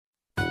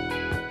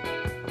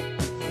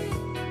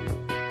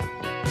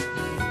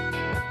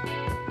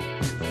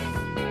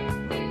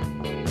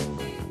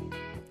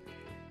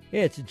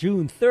It's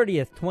June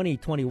 30th,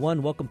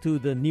 2021. Welcome to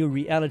the new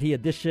reality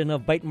edition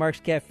of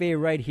Bytemarks Cafe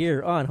right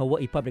here on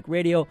Hawaii Public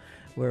Radio,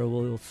 where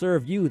we'll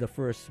serve you the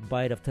first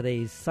bite of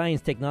today's science,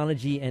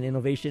 technology, and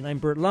innovation. I'm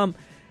Bert Lum.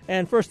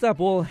 And first up,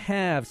 we'll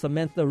have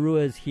Samantha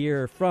Ruiz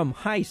here from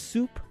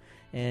HiSoup,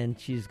 and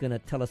she's going to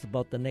tell us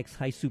about the next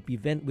HiSoup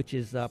event, which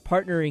is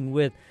partnering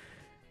with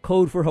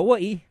Code for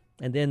Hawaii.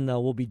 And then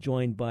we'll be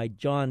joined by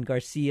John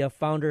Garcia,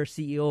 founder,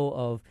 CEO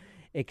of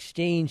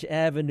Exchange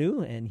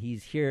Avenue, and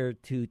he's here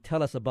to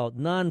tell us about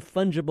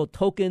non-fungible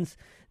tokens,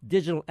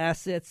 digital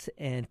assets,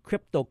 and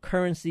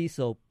cryptocurrency.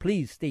 So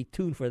please stay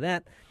tuned for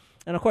that.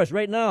 And of course,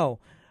 right now,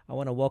 I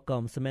want to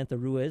welcome Samantha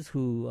Ruiz,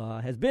 who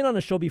has been on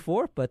the show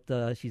before, but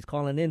she's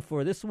calling in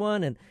for this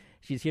one, and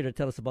she's here to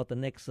tell us about the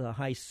next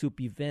HiSoup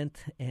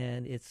event,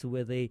 and it's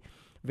with a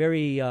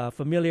very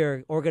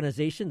familiar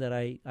organization that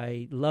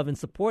I love and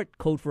support,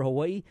 Code for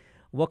Hawaii.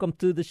 Welcome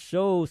to the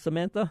show,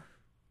 Samantha.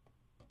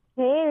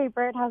 Hey,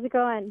 Bert, how's it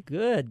going?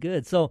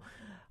 Good. So,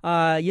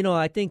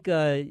 I think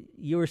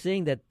you were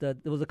saying that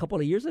it was a couple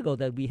of years ago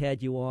that we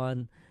had you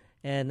on,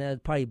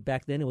 and probably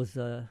back then it was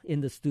in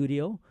the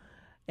studio.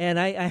 And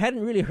I hadn't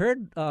really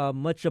heard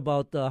much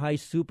about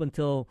HiSoup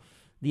until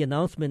the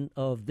announcement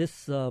of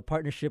this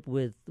partnership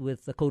with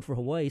the Code for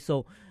Hawaii.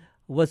 So,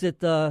 was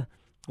the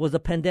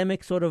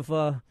pandemic sort of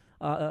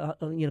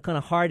kind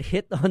of hard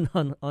hit on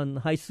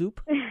HiSoup?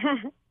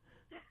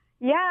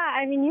 Yeah,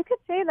 I mean, you could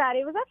say that.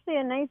 It was actually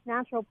a nice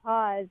natural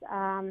pause.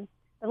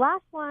 The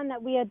last one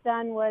that we had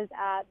done was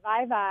at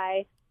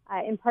ViVi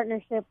in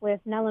partnership with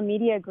Nella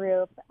Media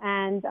Group.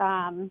 And,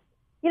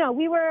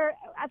 we were,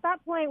 at that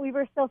point, we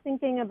were still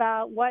thinking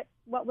about what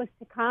was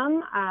to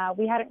come.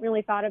 We hadn't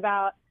really thought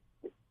about,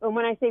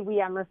 when I say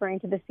we, I'm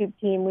referring to the Soup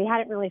team, we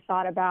hadn't really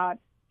thought about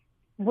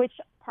which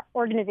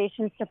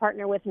organizations to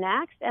partner with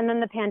next. And then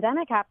the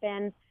pandemic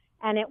happened.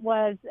 And it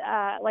was,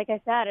 like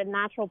I said, a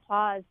natural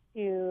pause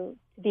to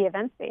the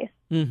event space.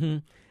 Mm-hmm.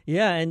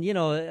 Yeah, and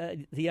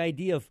the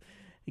idea of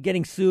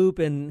getting soup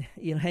and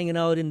hanging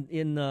out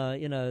in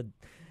a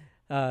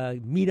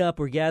meetup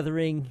or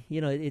gathering,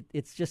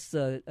 it's just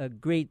a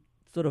great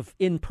sort of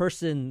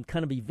in-person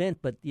kind of event.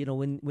 But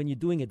when you're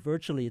doing it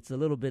virtually, it's a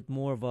little bit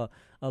more of a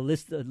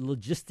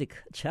logistic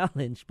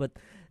challenge. But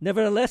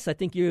nevertheless, I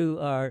think you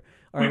are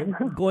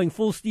going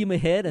full steam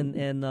ahead.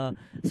 And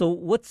so,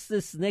 what's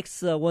this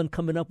next one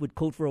coming up with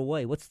Code for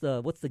Hawaii? What's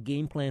the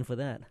game plan for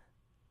that?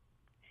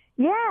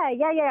 Yeah.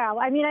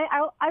 I mean,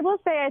 I will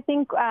say I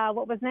think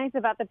what was nice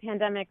about the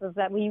pandemic was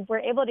that we were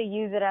able to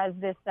use it as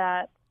this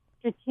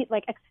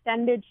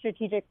extended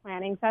strategic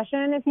planning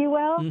session, if you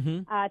will,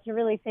 to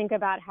really think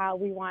about how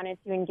we wanted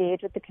to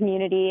engage with the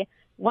community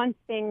once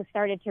things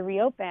started to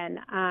reopen.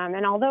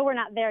 And although we're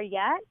not there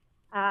yet,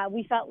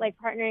 we felt like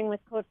partnering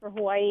with Code for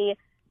Hawaii,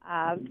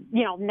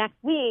 next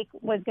week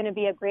was going to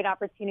be a great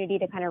opportunity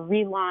to kind of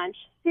relaunch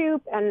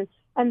Soup and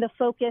the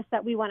focus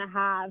that we want to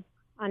have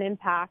on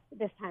impact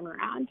this time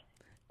around.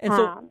 And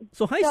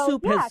so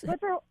HiSoup has.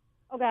 Go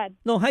ahead.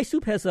 No,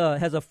 HiSoup has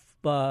a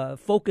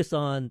focus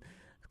on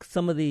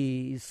some of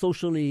the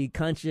socially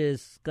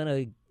conscious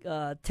kind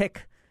of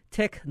tech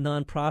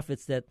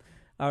nonprofits that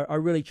are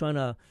really trying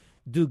to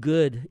do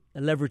good,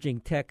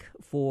 leveraging tech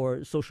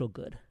for social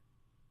good.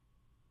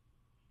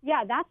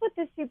 Yeah, that's what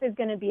this Soup is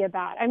going to be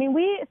about. I mean,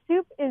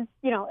 Soup is,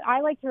 I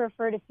like to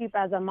refer to Soup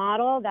as a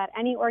model that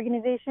any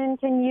organization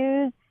can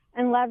use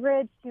and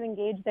leverage to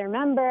engage their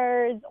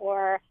members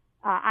or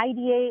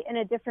ideate in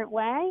a different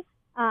way.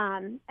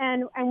 And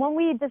when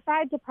we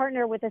decide to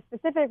partner with a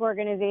specific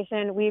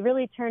organization, we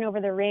really turn over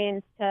the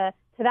reins to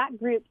that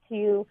group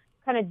to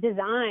kind of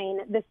design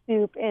the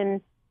Soup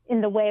in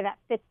the way that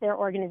fits their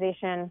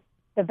organization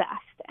the best.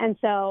 And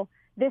so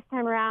this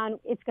time around,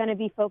 it's going to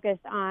be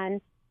focused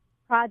on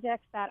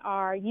projects that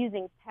are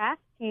using tech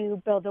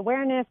to build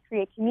awareness,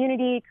 create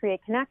community,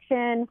 create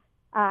connection,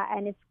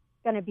 and it's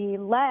going to be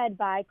led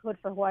by Code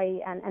for Hawaii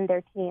and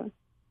their team.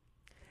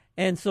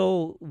 And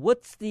so,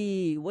 what's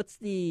the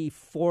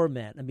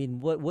format? I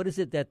mean, what is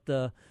it that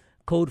the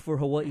Code for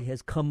Hawaii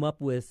has come up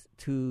with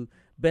to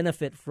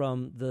benefit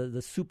from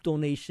the Soup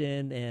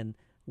donation, and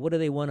what do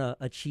they want to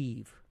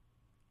achieve?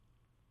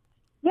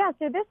 Yeah,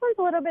 so this one's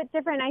a little bit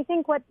different. I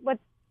think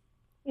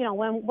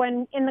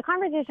when in the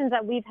conversations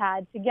that we've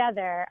had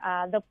together,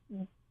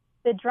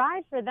 the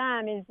drive for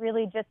them is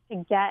really just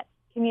to get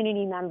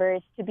community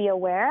members to be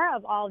aware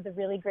of all of the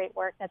really great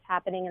work that's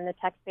happening in the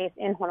tech space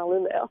in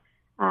Honolulu.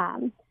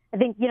 I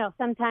think,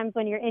 sometimes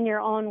when you're in your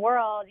own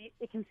world,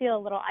 it can feel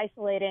a little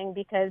isolating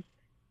because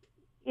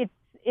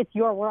it's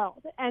your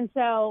world. And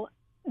so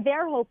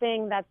they're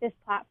hoping that this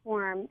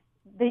platform,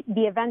 the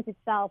event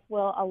itself,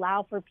 will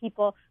allow for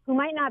people who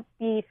might not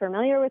be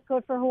familiar with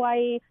Code for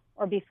Hawaii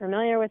or be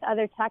familiar with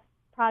other tech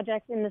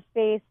projects in the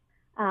space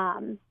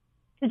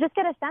to just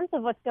get a sense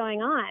of what's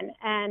going on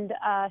and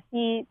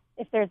see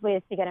if there's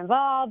ways to get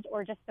involved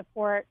or just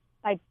support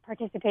by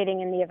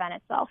participating in the event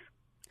itself.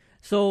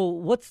 So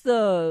what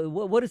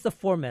is the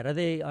format? Are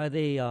they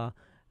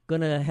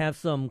going to have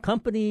some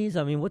companies?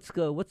 I mean, what's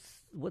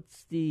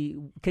the?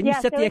 Can you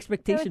set the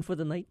expectation for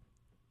the night?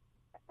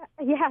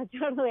 Yeah,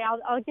 totally.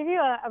 I'll give you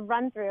a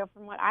run through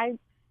from what I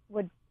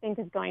would think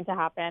is going to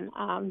happen,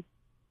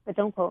 but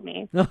don't quote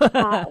me.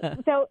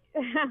 So,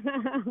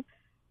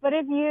 but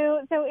if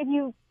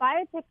you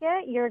buy a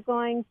ticket, you're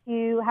going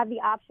to have the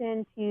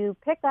option to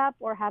pick up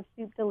or have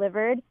soup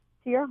delivered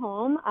to your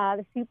home.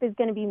 The soup is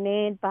going to be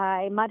made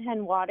by Mud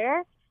Hen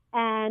Water,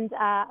 and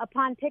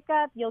upon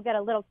pickup, you'll get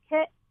a little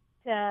kit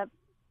to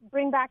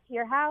bring back to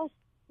your house.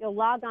 You'll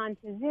log on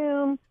to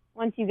Zoom.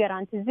 Once you get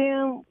onto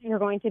Zoom, you're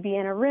going to be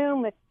in a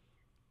room with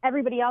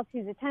everybody else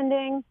who's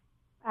attending.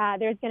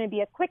 There's going to be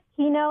a quick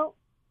keynote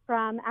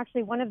from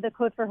actually one of the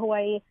Code for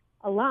Hawaii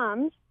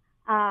alums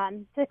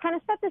to kind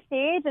of set the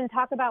stage and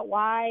talk about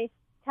why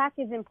tech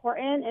is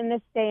important in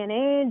this day and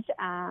age,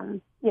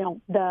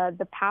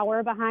 the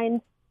power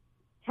behind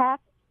tech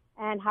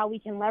and how we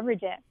can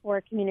leverage it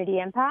for community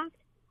impact.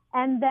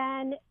 And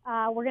then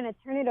we're going to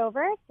turn it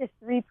over to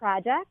 3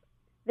 projects.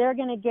 They're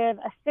going to give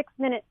a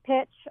 6-minute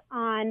pitch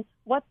on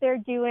what they're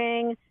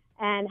doing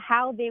and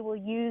how they will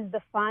use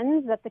the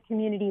funds that the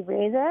community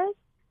raises.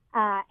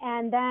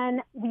 And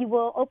then we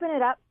will open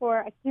it up for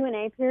a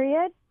Q&A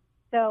period.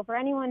 So for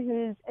anyone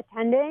who's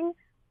attending,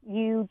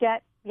 you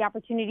get the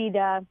opportunity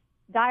to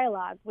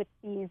dialogue with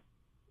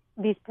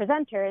these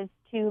presenters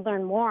to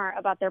learn more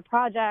about their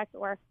project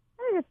or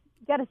just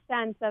get a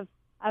sense of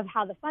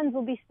how the funds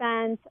will be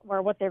spent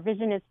or what their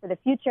vision is for the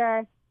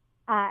future.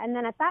 And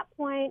then at that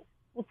point,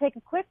 we'll take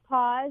a quick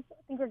pause. I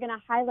think we're going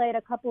to highlight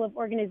a couple of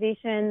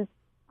organizations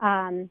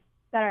that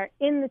are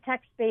in the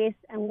tech space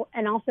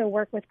and also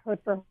work with Code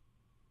for,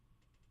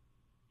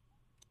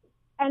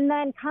 and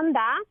then come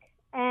back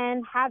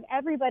and have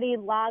everybody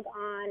log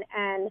on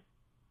and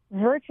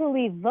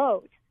virtually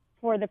vote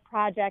for the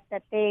project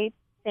that they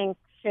think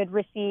should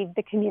receive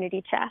the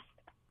community chest.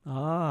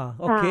 Ah,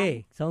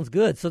 okay, sounds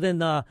good. So then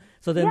that's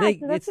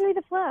really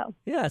the flow.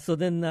 Yeah, so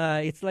then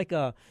it's like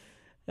a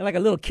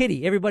little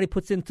kitty. Everybody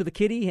puts into the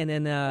kitty, and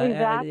then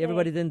exactly.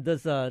 Everybody then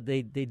does.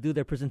 They do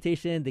their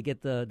presentation. They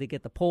get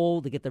the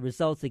poll. They get the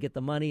results. They get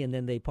the money, and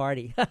then they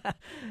party.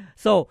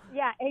 So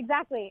yeah,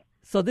 exactly.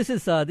 So this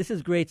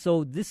is great.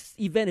 So this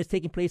event is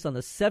taking place on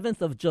the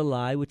 7th of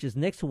July, which is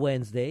next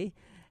Wednesday,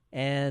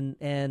 and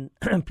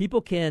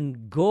people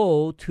can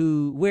go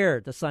to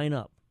where to sign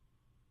up.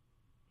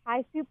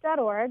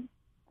 HiSoup.org.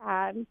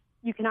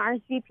 You can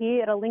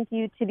RSVP. It'll link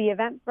you to the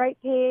Eventbrite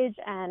page,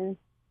 and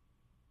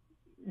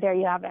there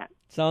you have it.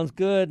 Sounds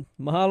good.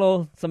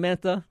 Mahalo,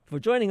 Samantha, for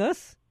joining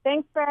us.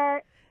 Thanks,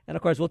 Bert. And,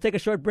 of course, we'll take a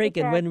short break,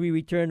 and when we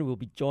return, we'll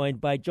be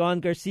joined by John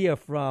Garcia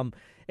from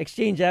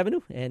Exchange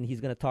Avenue, and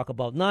he's going to talk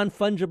about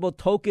non-fungible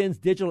tokens,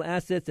 digital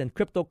assets, and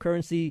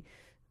cryptocurrency.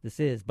 This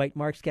is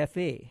Bytemarks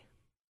Cafe.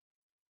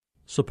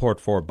 Support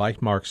for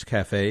Bytemarks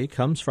Cafe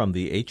comes from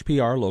the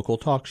HPR Local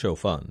Talk Show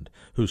Fund,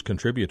 whose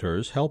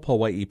contributors help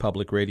Hawaii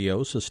Public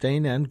Radio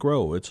sustain and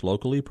grow its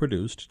locally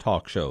produced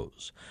talk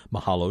shows.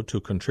 Mahalo to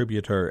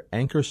contributor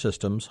Anchor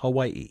Systems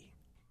Hawaii.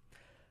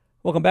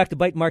 Welcome back to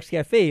Bytemarks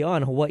Cafe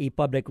on Hawaii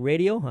Public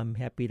Radio. I'm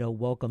happy to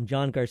welcome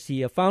John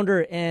Garcia,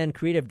 founder and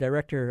creative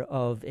director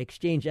of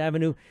Exchange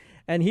Avenue.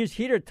 And he's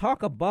here to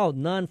talk about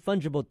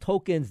non-fungible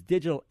tokens,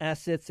 digital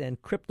assets,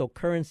 and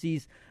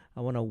cryptocurrencies. I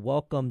want to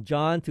welcome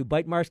John to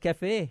Bytemarks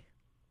Cafe.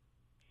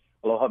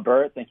 Aloha,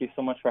 Bert. Thank you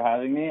so much for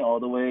having me all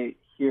the way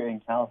here in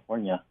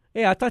California.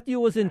 Hey, I thought you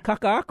was in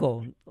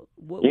Kaka'ako.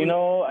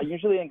 I'm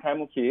usually in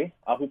Kaimuki,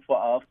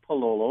 Ahupua'a,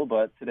 Palolo,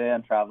 but today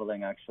I'm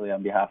traveling actually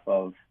on behalf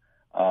of,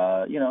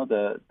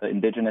 the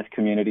indigenous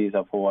communities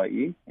of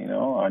Hawaii,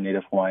 our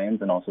Native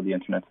Hawaiians, and also the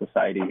Internet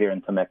Society here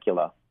in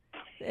Temecula.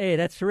 Hey,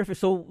 that's terrific.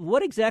 So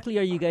what exactly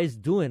are you guys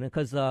doing?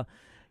 Because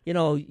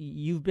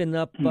you've been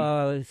up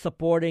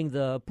supporting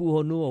the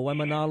Puhonua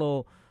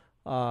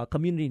Waimanalo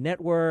community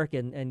network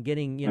and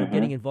getting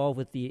getting involved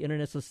with the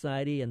Internet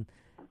Society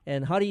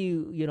and how do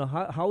you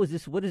how is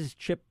this? What is this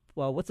trip?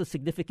 What's the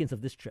significance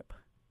of this trip?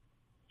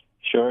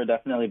 Sure,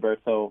 definitely, Bert.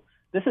 So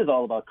this is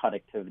all about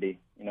connectivity,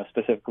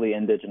 specifically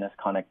indigenous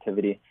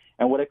connectivity.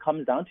 And what it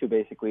comes down to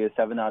basically is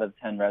 7 out of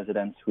 10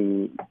 residents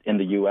in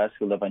the U.S.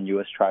 who live on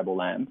U.S. tribal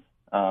lands,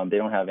 they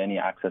don't have any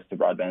access to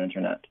broadband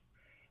internet.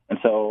 And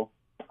so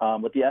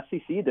what the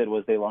FCC did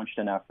was they launched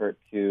an effort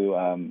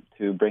to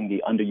bring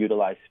the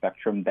underutilized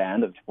spectrum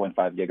band of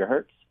 2.5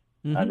 gigahertz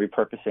and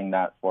repurposing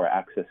that for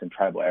access in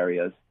tribal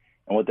areas.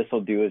 And what this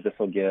will do is this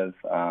will give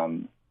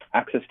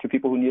access to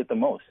people who need it the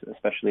most,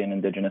 especially in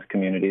indigenous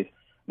communities,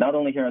 not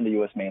only here on the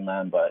U.S.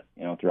 mainland, but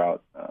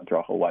throughout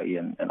Hawaii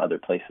and other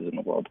places in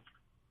the world.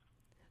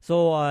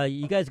 So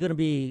you guys going to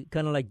be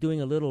kind of like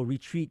doing a little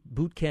retreat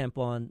boot camp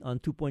on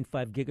 2.5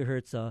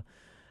 gigahertz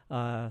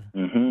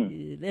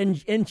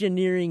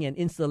engineering and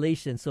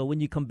installation. So when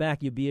you come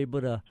back, you'll be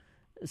able to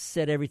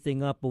set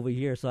everything up over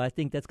here. So I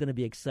think that's going to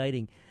be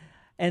exciting.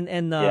 And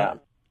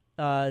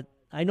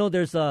I know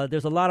there's a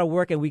lot of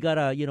work, and we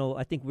gotta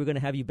I think we're going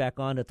to have you back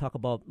on to talk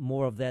about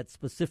more of that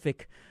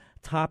specific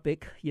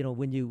topic.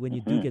 When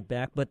you do get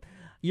back, but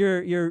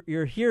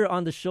you're here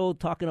on the show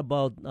talking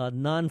about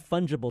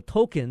non-fungible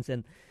tokens,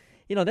 and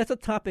that's a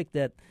topic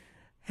that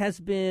has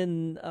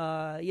been,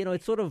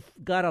 it sort of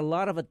got a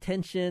lot of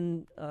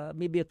attention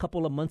maybe a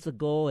couple of months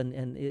ago,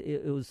 and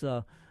it was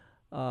a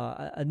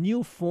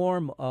new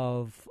form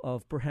of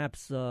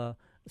perhaps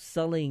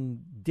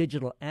selling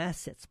digital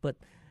assets. But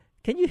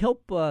can you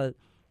help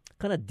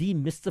kind of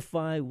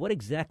demystify what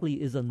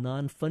exactly is a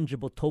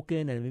non-fungible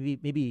token, and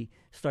maybe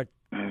start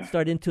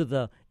into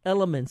the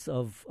elements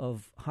of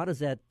how does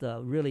that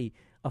really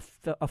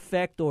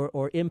affect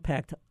or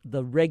impact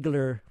the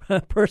regular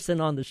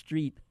person on the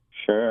street?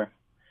 Sure.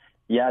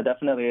 Yeah,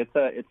 definitely.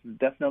 It's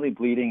definitely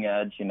bleeding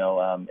edge.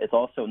 It's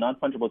also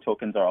non-fungible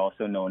tokens are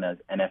also known as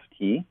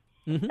NFT,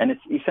 and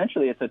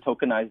it's a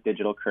tokenized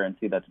digital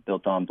currency that's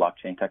built on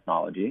blockchain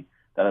technology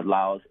that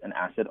allows an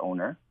asset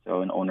owner,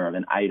 so an owner of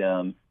an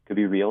item, could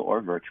be real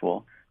or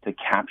virtual, to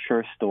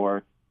capture,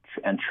 store,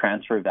 and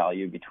transfer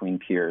value between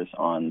peers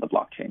on the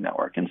blockchain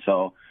network. And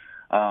so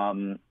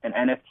an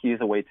NFT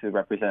is a way to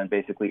represent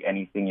basically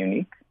anything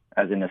unique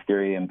as an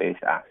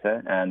Ethereum-based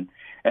asset. And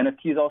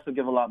NFTs also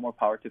give a lot more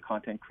power to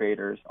content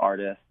creators,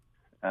 artists,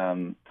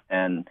 and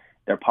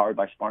they're powered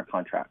by smart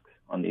contracts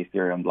on the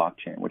Ethereum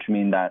blockchain, which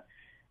mean that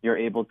you're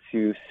able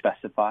to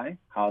specify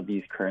how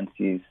these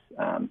currencies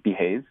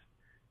behave.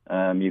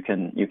 You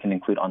can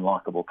include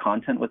unlockable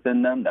content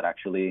within them that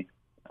actually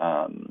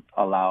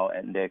allow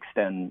and they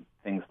extend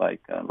things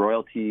like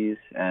royalties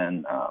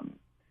and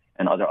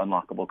other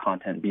unlockable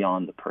content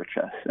beyond the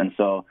purchase. And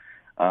so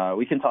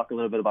we can talk a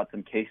little bit about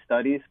some case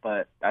studies,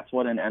 but that's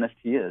what an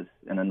NFT is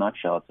in a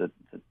nutshell. It's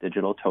a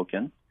digital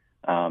token.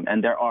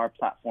 And there are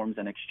platforms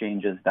and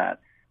exchanges that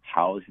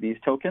house these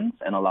tokens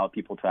and allow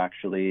people to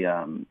actually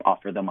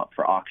offer them up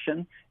for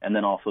auction and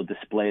then also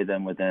display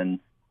them within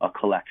a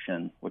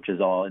collection, which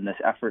is all in this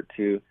effort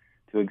to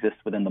exist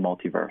within the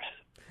multiverse.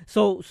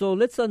 So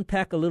let's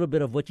unpack a little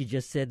bit of what you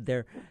just said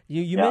there.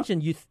 You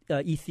mentioned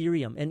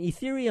Ethereum, and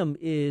Ethereum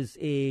is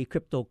a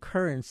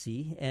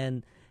cryptocurrency,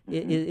 and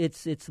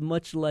it's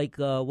much like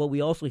what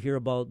we also hear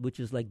about, which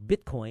is like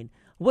Bitcoin.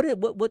 What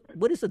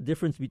is the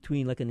difference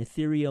between like an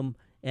Ethereum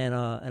and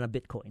a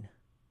Bitcoin?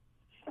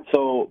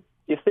 So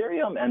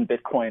Ethereum and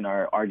Bitcoin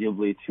are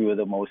arguably two of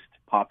the most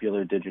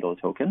popular digital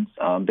tokens,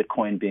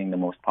 Bitcoin being the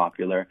most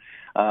popular.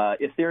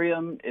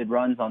 Ethereum, it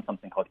runs on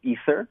something called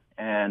Ether,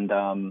 and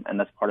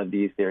that's part of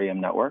the Ethereum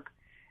network.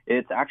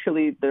 It's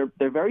actually, they're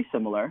very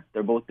similar.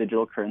 They're both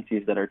digital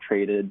currencies that are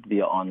traded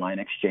via online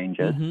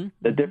exchanges.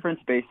 The difference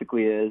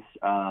basically is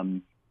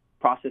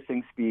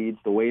processing speeds,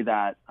 the way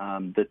that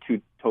the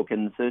two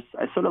tokens,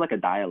 it's sort of like a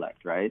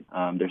dialect, right?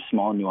 There's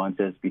small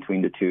nuances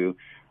between the two.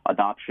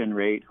 Adoption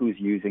rate, who's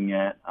using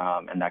it,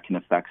 and that can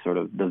affect sort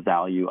of the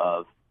value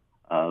of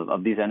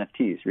these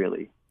NFTs,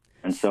 really.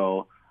 And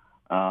so,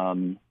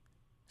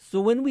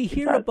 so when we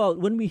hear about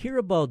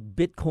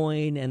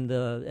Bitcoin and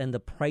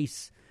the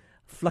price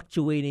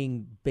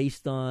fluctuating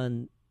based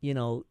on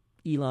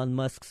Elon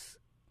Musk's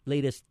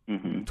latest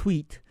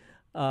tweet,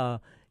 it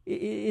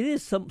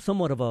is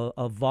somewhat of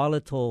a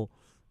volatile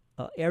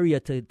area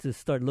to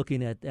start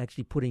looking at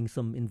actually putting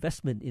some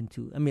investment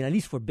into. I mean, at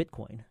least for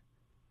Bitcoin.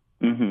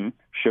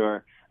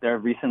 Sure. There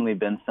have recently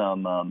been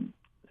some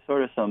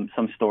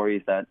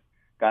stories that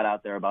got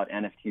out there about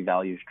NFT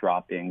values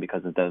dropping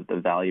because of the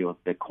value of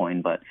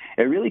Bitcoin, but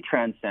it really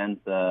transcends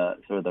the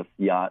sort of the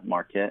fiat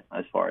market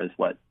as far as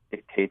what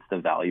dictates the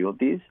value of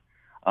these.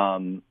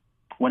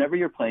 Whenever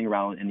you're playing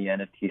around in the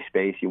NFT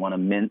space, you want to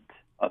mint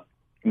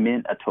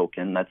a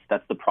token.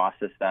 That's the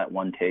process that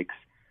one takes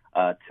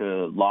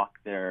to lock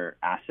their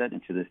asset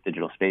into this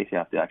digital space. You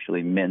have to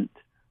actually mint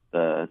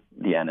the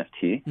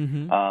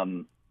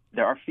NFT.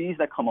 There are fees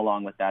that come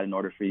along with that in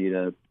order for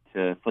you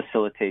to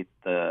facilitate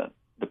the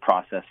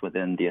process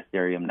within the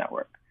Ethereum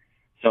network.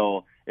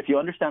 So if you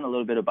understand a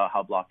little bit about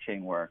how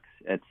blockchain works,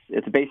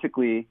 it's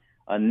basically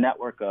a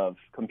network of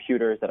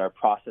computers that are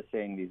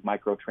processing these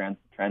micro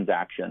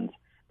transactions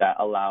that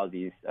allow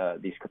these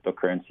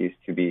cryptocurrencies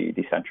to be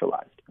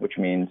decentralized, which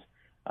means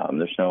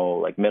there's no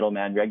like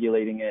middleman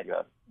regulating it. You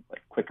have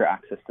like quicker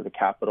access to the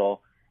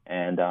capital.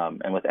 And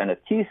with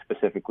NFTs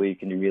specifically, you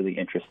can do really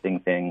interesting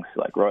things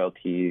like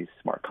royalties,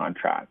 smart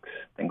contracts,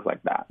 things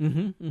like that.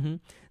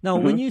 Now,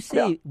 when you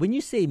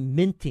say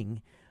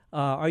minting,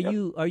 are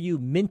you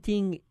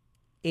minting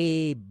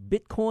a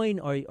Bitcoin,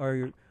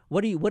 or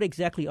what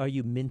exactly are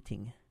you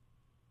minting?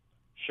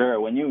 Sure.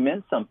 When you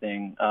mint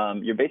something,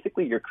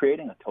 you're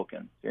creating a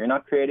token. So you're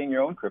not creating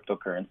your own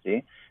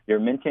cryptocurrency. You're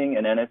minting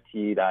an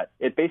NFT that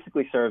it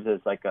basically serves as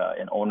like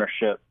an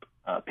ownership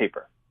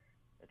paper.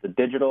 A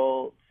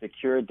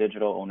secure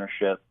digital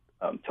ownership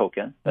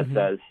token that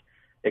says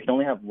it can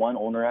only have one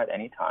owner at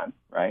any time,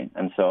 right?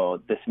 And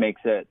so this makes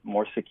it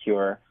more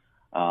secure.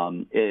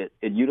 It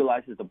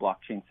utilizes the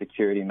blockchain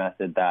security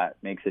method that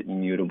makes it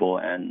immutable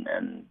and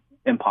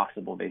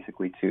impossible,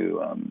 basically,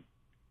 to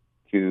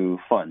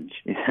fudge,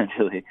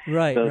 essentially.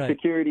 Right. So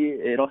security,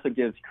 it also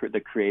gives the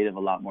creative a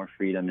lot more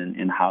freedom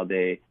in how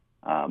they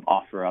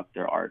offer up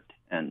their art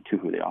and to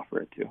who they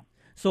offer it to.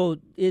 So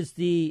is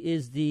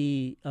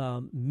the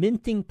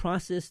minting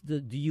process?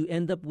 Do you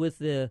end up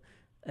with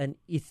an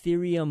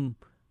Ethereum,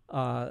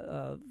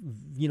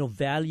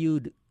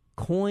 valued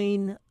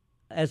coin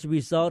as a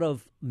result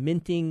of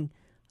minting,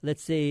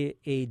 let's say,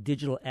 a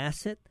digital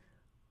asset?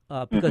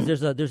 Because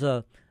there's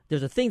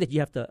a thing that you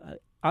have to.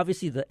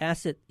 Obviously, the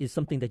asset is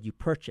something that you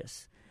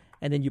purchase,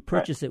 and then you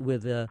purchase it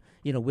with a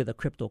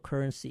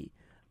cryptocurrency.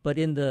 But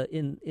in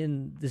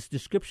this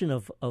description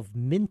of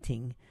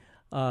minting,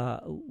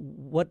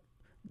 what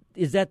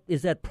is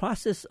that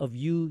process of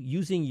you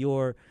using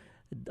your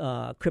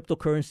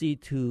cryptocurrency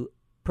to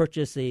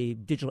purchase a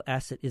digital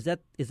asset? Is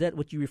that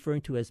what you're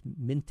referring to as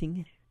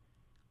minting?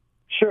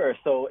 Sure.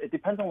 So it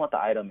depends on what the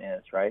item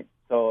is, right?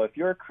 So if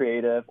you're a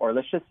creative, or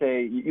let's just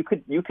say you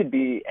could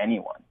be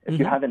anyone. If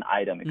you have an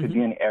item, it could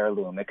be an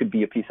heirloom, it could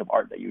be a piece of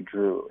art that you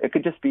drew, it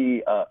could just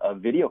be a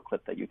video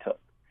clip that you took.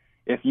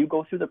 If you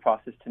go through the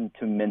process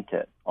to mint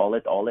it, all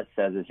it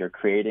says is you're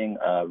creating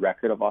a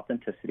record of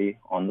authenticity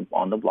on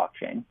the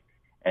blockchain,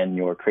 and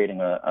you're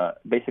creating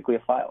basically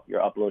a file.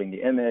 You're uploading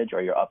the image,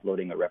 or you're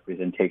uploading a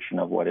representation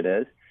of what it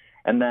is,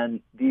 and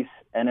then these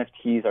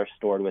NFTs are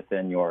stored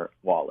within your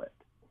wallet.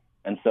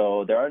 And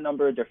so there are a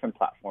number of different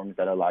platforms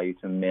that allow you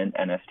to mint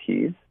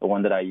NFTs. The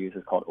one that I use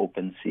is called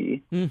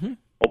OpenSea.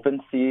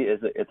 OpenSea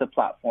it's a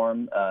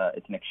platform.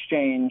 It's an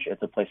exchange.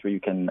 It's a place where you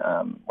can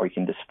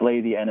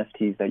display the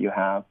NFTs that you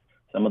have.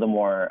 Some of the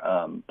more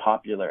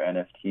popular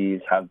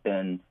NFTs have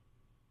been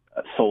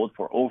sold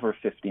for over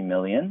 50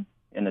 million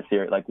in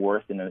Ethereum,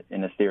 worth in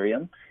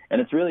Ethereum.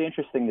 And it's really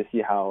interesting to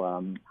see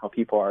how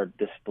people are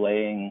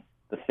displaying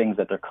the things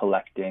that they're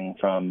collecting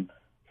from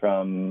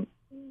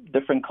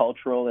different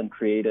cultural and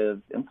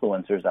creative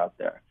influencers out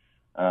there.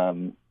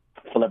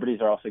 Celebrities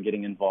are also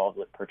getting involved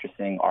with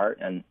purchasing art,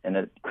 and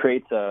it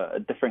creates a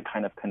different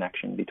kind of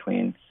connection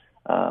between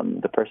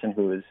the person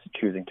who is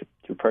choosing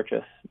to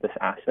purchase this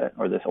asset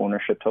or this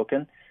ownership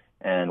token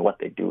and what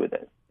they do with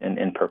it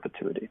in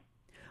perpetuity.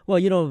 Well,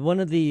 one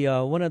of the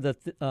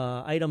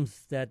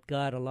items that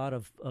got a lot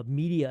of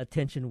media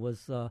attention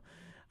was,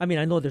 I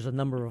know there's a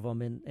number of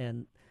them,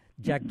 and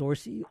Jack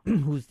Dorsey,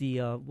 who's the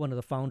one of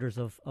the founders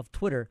of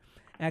Twitter,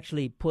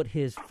 actually put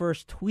his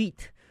first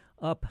tweet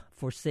up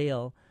for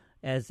sale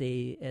as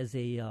a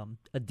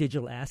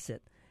digital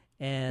asset.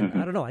 And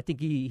I don't know, I think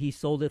he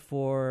sold it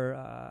for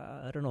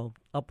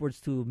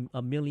upwards to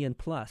 $1 million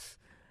plus.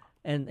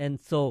 And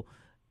so,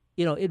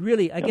 it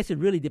really, I guess it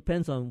really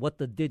depends on what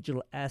the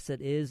digital asset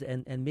is,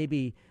 and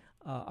maybe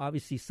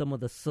obviously some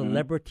of the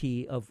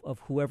celebrity of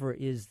whoever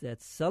is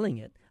that's selling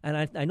it. And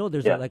I know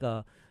there's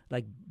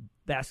like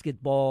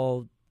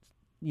basketball,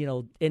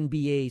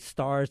 NBA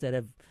stars that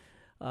have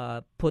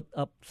put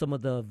up some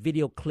of the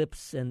video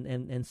clips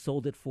and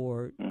sold it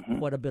for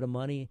quite a bit of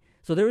money.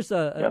 So there's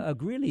a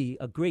really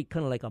a great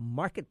kind of like a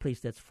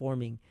marketplace that's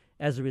forming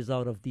as a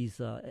result of these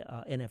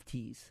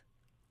NFTs.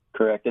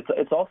 Correct.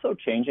 It's also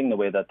changing the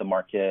way that the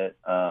market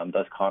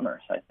does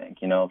commerce, I think.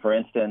 For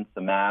instance,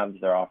 the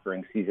Mavs are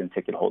offering season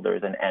ticket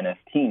holders an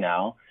NFT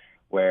now,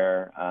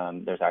 where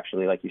there's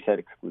actually, like you said,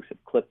 exclusive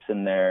clips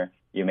in there.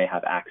 You may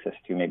have access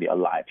to maybe a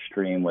live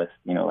stream with,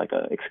 like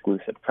an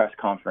exclusive press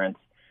conference.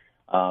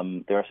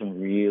 There are some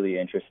really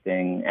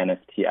interesting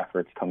NFT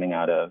efforts coming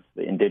out of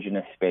the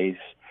indigenous space.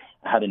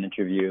 I had an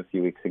interview a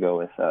few weeks ago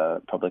with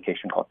a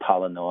publication called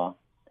Talanoa,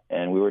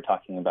 and we were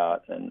talking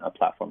about a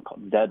platform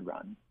called Zed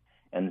Run.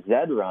 And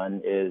Zed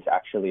Run is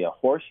actually a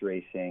horse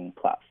racing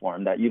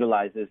platform that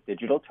utilizes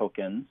digital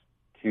tokens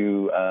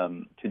to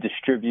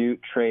distribute,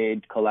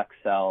 trade, collect,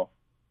 sell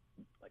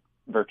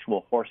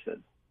virtual horses.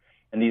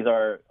 And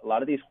a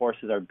lot of these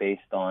horses are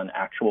based on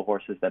actual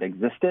horses that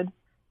existed.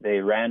 They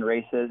ran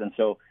races, and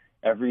so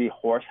every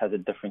horse has a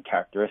different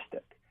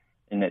characteristic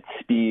in its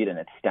speed and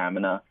its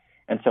stamina.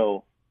 And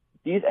so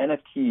these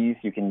NFTs,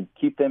 you can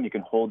keep them, you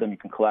can hold them, you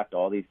can collect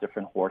all these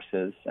different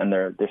horses, and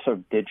they're sort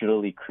of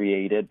digitally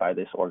created by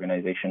this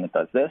organization that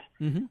does this.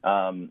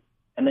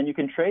 And then you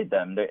can trade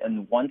them.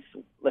 And once,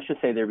 let's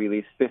just say they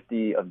release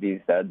 50 of these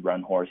Zed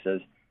Run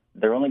horses,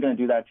 they're only going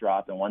to do that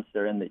drop, and once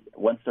they're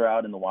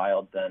out in the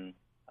wild, then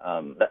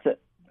that's it.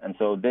 And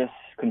so this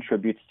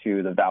contributes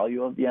to the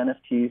value of the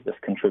NFTs. This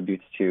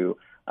contributes to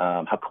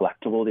how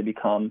collectible they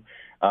become.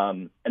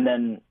 And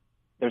then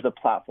there's a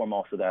platform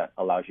also that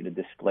allows you to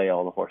display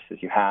all the horses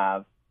you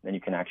have. Then you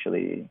can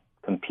actually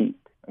compete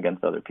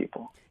against other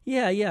people.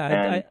 Yeah.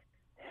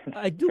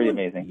 I do. Pretty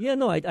amazing. Yeah,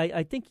 no,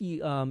 I think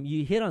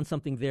you hit on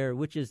something there,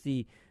 which is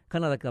the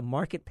kind of like a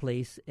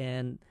marketplace,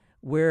 and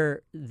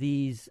where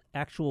these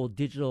actual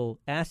digital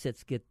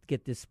assets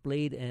get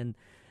displayed, and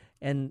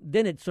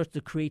then it starts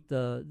to create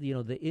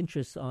the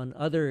interest on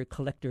other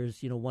collectors,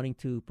 wanting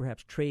to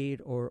perhaps trade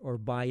or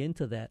buy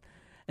into that.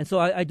 And so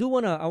I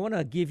want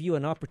to give you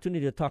an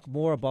opportunity to talk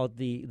more about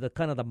the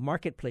kind of the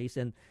marketplace,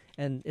 and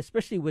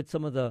especially with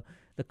some of the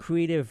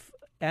creative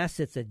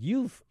assets that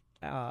you've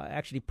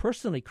actually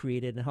personally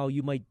created, and how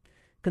you might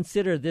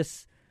consider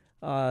this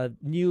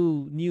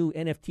new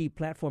NFT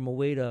platform a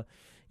way to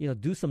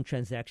do some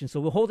transactions. So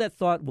we'll hold that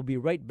thought. We'll be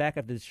right back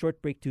after this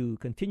short break to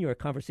continue our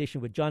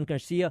conversation with John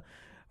Garcia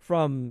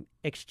from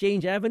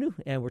Exchange Avenue,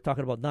 and we're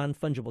talking about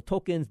non-fungible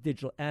tokens,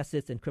 digital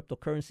assets, and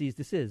cryptocurrencies.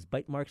 This is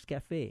Bytemarks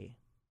Cafe.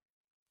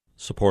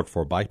 Support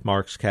for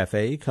Bytemarks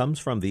Cafe comes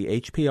from the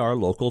HPR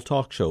Local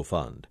Talk Show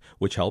Fund,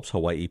 which helps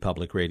Hawaii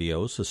Public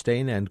Radio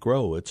sustain and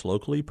grow its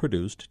locally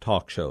produced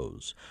talk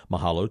shows.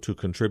 Mahalo to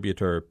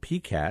contributor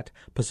PCAT,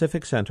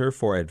 Pacific Center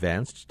for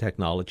Advanced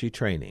Technology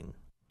Training.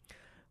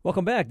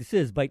 Welcome back. This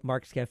is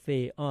Bytemarks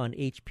Cafe on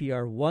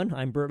HPR1.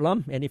 I'm Bert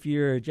Lum, and if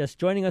you're just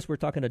joining us, we're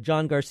talking to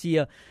John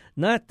Garcia,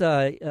 not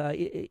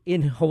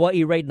in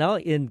Hawaii right now,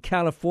 in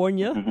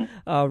California,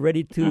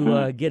 ready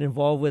to get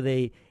involved with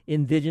a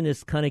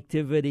indigenous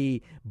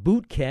connectivity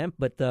boot camp.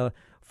 But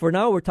for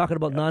now, we're talking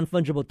about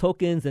non-fungible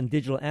tokens and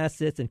digital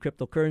assets and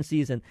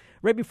cryptocurrencies. And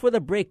right before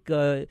the break,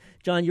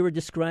 John, you were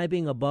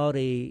describing about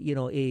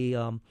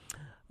a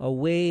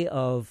way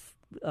of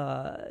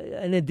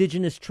an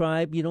indigenous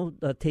tribe,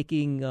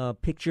 taking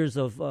pictures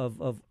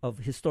of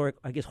historic,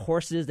 I guess,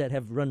 horses that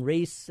have run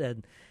race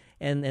and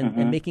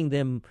making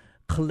them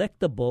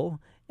collectible,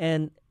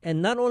 and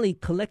not only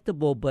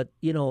collectible, but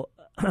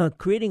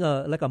creating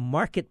a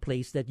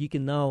marketplace that you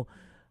can now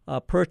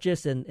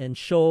purchase and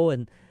show,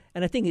 and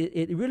I think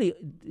it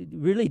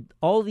really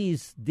all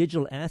these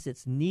digital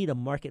assets need a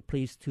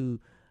marketplace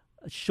to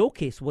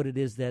showcase what it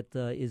is that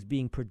is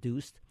being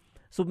produced.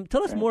 So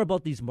tell us more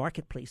about these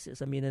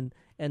marketplaces. I mean,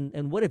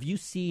 and what have you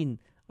seen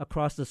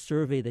across the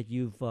survey that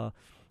you've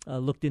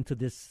looked into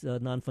this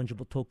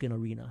non-fungible token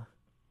arena?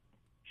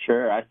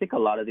 Sure. I think a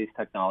lot of these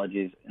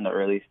technologies in the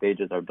early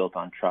stages are built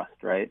on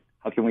trust, right?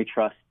 How can we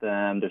trust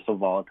them? They're so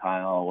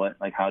volatile.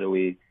 How do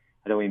we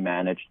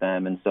manage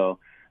them? And so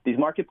these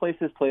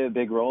marketplaces play a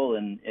big role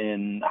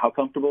in how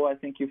comfortable I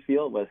think you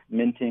feel with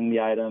minting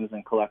the items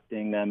and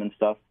collecting them and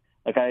stuff.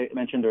 Like I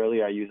mentioned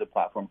earlier, I use a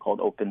platform called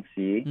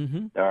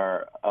OpenSea. There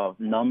are a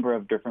number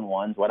of different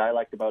ones. What I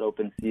liked about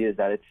OpenSea is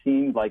that it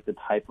seemed like the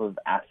type of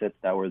assets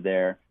that were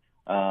there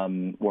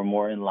were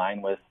more in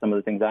line with some of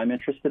the things I'm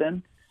interested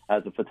in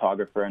as a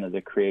photographer and as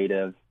a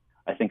creative.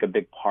 I think a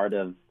big part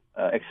of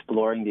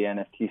exploring the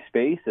NFT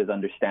space is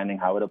understanding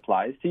how it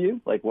applies to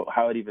you, like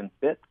how it even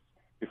fits.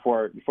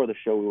 Before the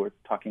show, we were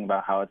talking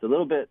about how it's a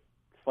little bit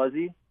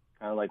fuzzy,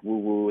 kind of like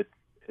woo-woo.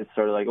 It's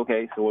sort of like,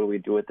 okay, so what do we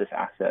do with this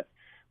asset?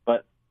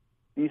 But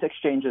these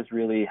exchanges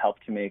really help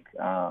to make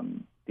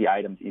the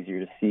items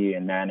easier to see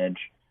and manage.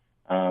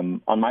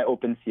 On my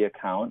OpenSea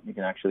account, you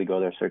can actually go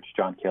there, search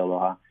John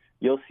Kealoha.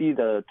 You'll see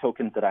the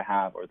tokens that I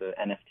have or the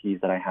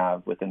NFTs that I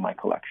have within my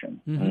collection.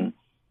 And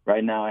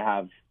right now I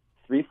have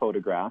 3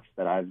 photographs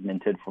that I've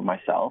minted for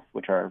myself,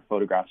 which are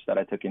photographs that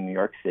I took in New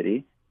York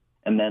City.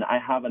 And then I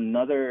have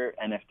another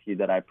NFT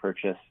that I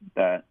purchased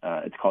that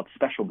it's called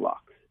Special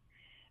Blocks.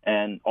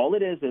 And all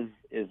it is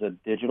a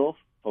digital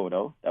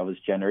photo that was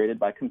generated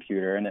by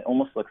computer, and it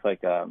almost looks like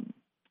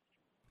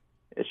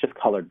it's just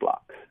colored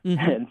blocks.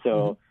 And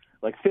so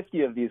like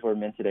 50 of these were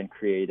minted and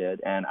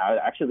created, and I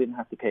actually didn't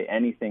have to pay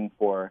anything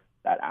for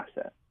that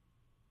asset.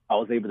 I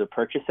was able to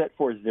purchase it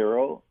for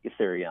 0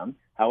 Ethereum.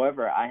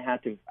 However, I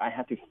had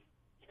to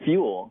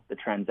fuel the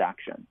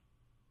transaction.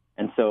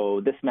 And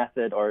so this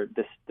method or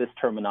this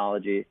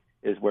terminology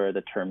is where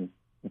the term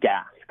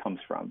gas comes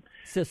from.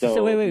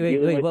 So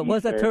wait. What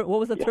was that term? What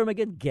was the term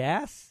again?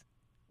 Gas?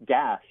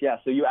 Gas, yeah.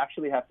 So you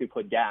actually have to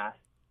put gas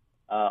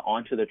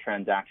onto the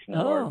transaction in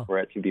order for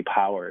it to be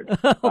powered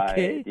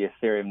by the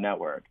Ethereum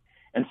network.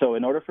 And so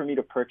in order for me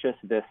to purchase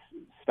this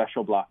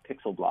special block,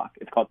 Pixel Block,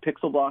 it's called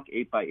Pixel Block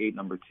 8x8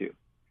 number 2.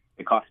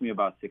 It cost me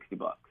about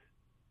 $60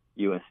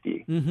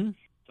 USD.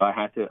 So I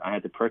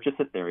had to purchase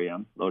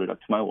Ethereum, load it up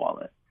to my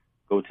wallet,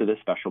 go to the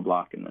special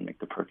block, and then make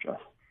the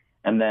purchase.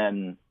 And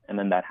then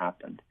that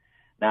happened.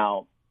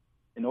 Now,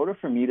 in order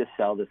for me to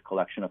sell this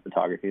collection of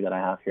photography that I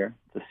have here,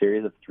 it's a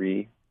series of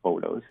 3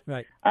 photos.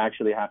 Right. I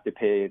actually have to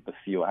pay the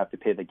fuel. I have to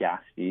pay the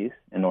gas fees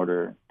in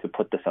order to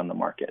put this on the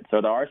market.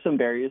 So there are some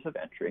barriers of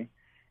entry,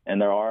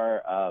 and there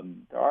are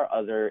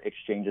other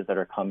exchanges that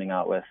are coming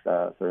out with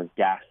sort of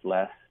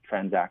gas-less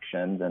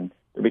transactions, and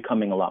they're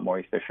becoming a lot more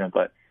efficient.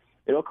 But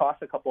it'll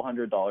cost a couple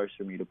 $100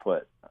 for me to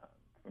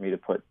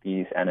put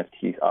these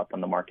NFTs up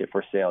on the market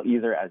for sale,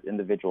 either as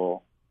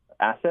individual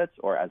assets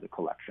or as a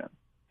collection.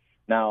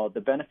 Now,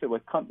 the benefit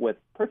with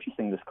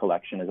purchasing this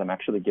collection is I'm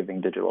actually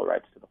giving digital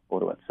rights to the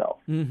photo itself.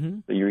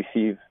 So you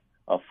receive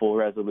a full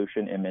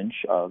resolution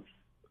image of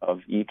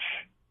each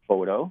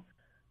photo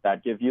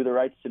that gives you the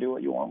rights to do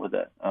what you want with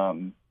it.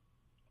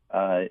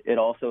 It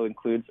also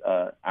includes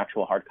an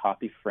actual hard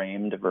copy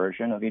framed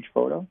version of each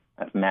photo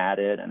that's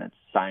matted and it's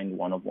signed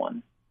 1 of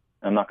 1.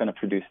 I'm not going to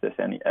produce this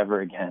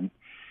ever again.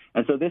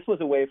 And so this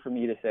was a way for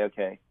me to say,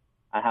 okay,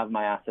 I have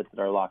my assets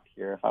that are locked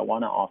here. If I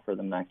want to offer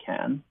them, I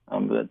can.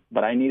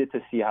 But I needed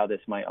to see how this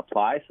might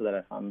apply so that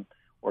if I'm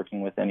working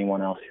with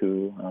anyone else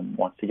who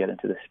wants to get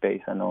into this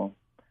space, I know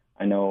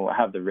I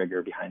have the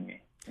rigor behind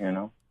me,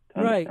 to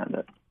understand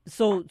it.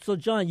 So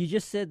John, you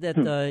just said that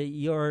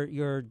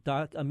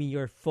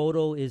your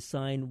photo is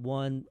signed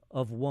 1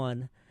 of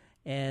 1,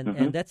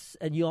 and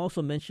you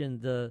also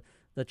mentioned the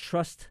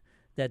trust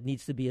that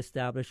needs to be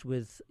established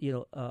with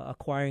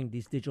acquiring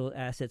these digital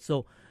assets.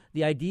 So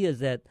the idea is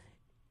that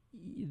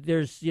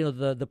there's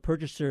the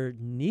purchaser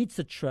needs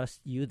to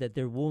trust you that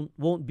there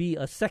won't be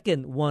a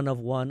second one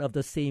of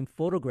the same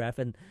photograph.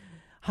 And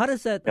how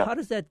does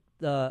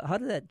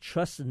that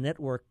trust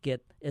network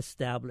get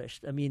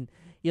established? I mean,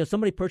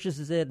 somebody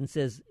purchases it and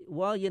says,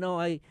 well,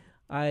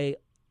 I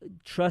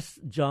trust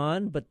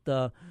John, but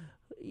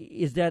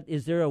is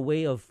there a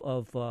way of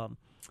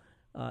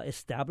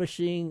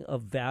establishing a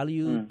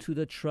value to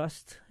the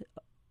trust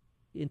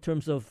in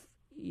terms of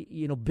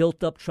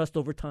built up trust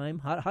over time?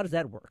 How does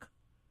that work?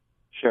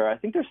 Sure. I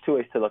think there's two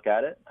ways to look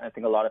at it. I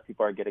think a lot of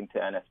people are getting to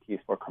NFTs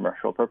for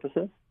commercial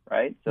purposes,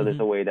 right? So there's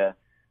a way to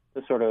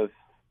sort of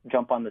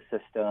jump on the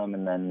system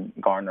and then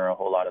garner a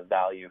whole lot of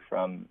value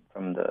from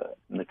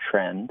the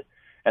trend.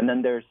 And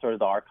then there's sort of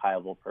the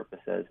archival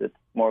purposes. It's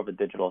more of a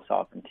digital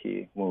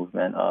sovereignty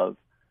movement of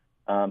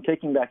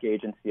taking back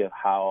agency of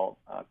how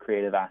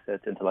creative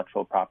assets,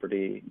 intellectual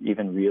property,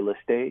 even real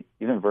estate,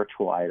 even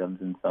virtual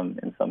items in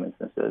some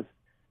instances,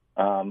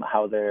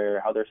 how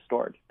they're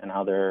stored and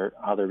how they're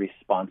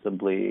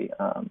responsibly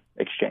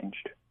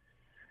exchanged.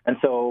 And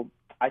so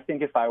I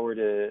think if I were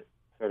to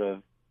sort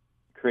of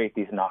create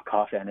these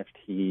knockoff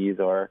NFTs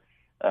or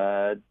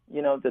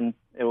then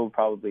it will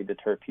probably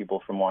deter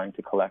people from wanting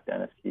to collect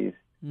NFTs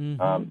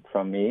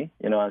from me,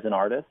 as an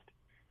artist.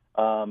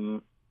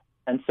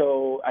 And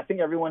so I think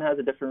everyone has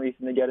a different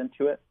reason to get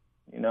into it.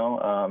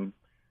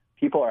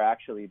 People are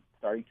actually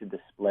starting to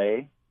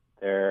display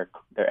their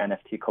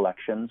NFT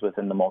collections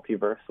within the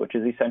multiverse, which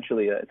is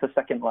essentially it's a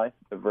second life,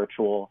 a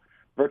virtual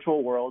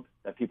world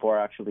that people are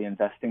actually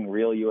investing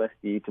real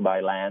USD to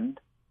buy land,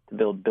 to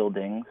build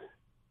buildings,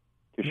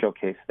 to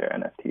showcase their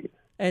NFTs.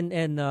 And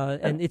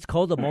it's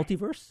called the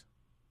multiverse?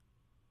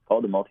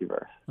 Called the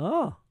multiverse.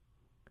 Oh,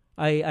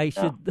 I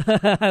should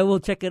I will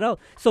check it out.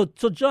 So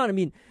John, I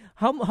mean,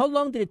 how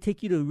long did it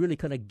take you to really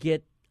kind of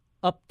get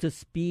up to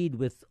speed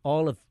with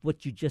all of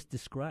what you just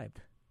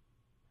described?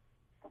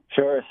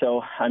 Sure.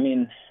 So, I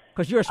mean,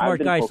 because you're a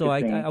smart guy, so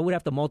I would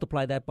have to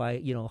multiply that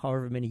by,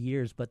 however many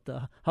years. But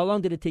how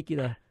long did it take you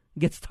to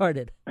get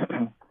started?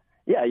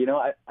 Yeah,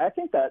 I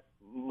think that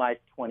my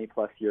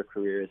 20-plus year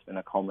career has been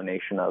a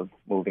culmination of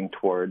moving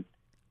toward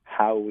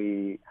how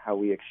we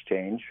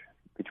exchange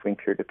between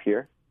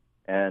peer-to-peer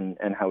and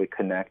how we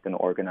connect and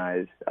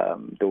organize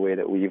the way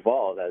that we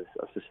evolve as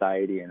a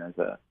society and as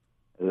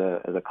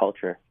a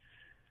culture.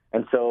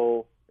 And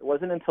so it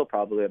wasn't until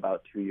probably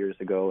about 2 years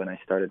ago when I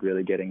started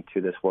really getting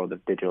to this world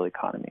of digital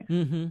economies.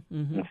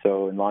 And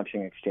so in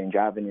launching Exchange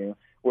Avenue,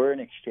 we're an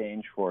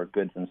exchange for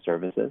goods and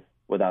services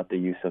without the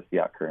use of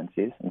fiat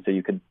currencies. And so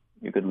you could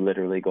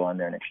literally go on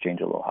there and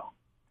exchange aloha.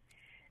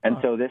 And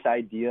so this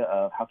idea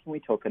of how can we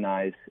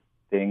tokenize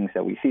things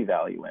that we see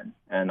value in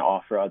and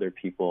offer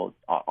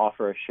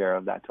a share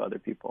of that to other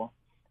people.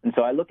 And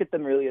so I look at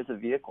them really as a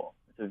vehicle.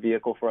 It's a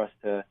vehicle for us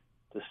to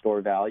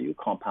store value,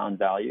 compound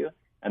value,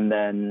 and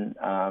then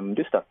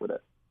do stuff with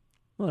it.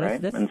 Well, right?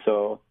 That's, and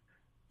so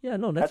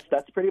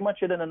that's pretty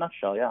much it in a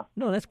nutshell, yeah.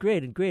 No, that's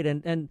great.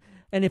 And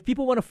if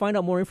people want to find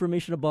out more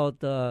information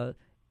about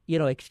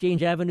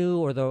Exchange Avenue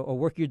or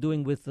work you're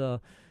doing with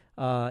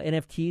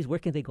NFTs, where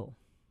can they go?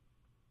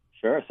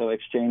 Sure. So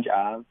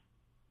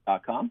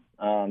exchangeav.com.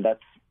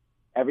 That's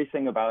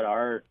everything about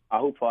our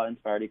Ahupua'a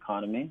inspired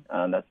economy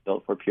that's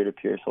built for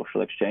peer-to-peer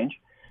social exchange.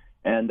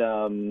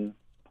 And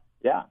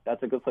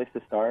that's a good place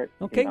to start.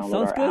 Okay, download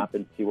sounds our good. app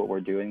and see what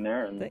we're doing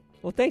there.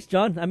 Well, thanks,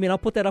 John. I mean, I'll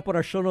put that up on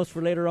our show notes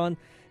for later on.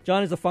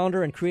 John is the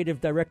founder and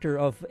creative director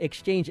of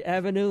Exchange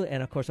Avenue,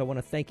 and of course, I want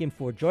to thank him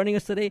for joining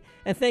us today,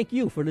 and thank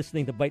you for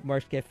listening to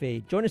Bytemarks Cafe.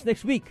 Join us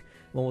next week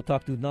when we'll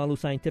talk to Nalu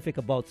Scientific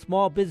about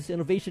small business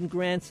innovation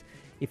grants.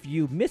 If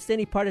you missed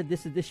any part of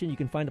this edition, you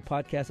can find the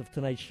podcast of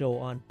tonight's show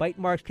on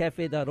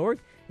bytemarkscafe.org.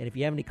 And if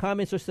you have any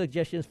comments or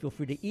suggestions, feel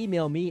free to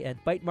email me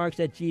at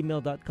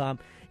bytemarks@gmail.com.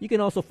 You can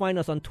also find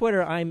us on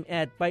Twitter. I'm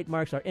at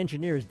Bytemarks. Our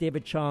engineer is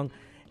David Chong.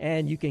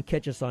 And you can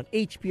catch us on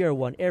HPR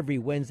One every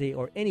Wednesday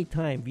or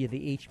anytime via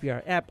the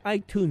HPR app,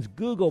 iTunes,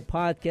 Google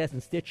Podcasts,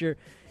 and Stitcher.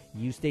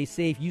 You stay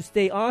safe. You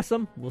stay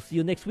awesome. We'll see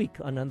you next week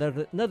on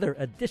another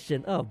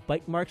edition of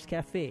Bytemarks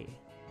Cafe.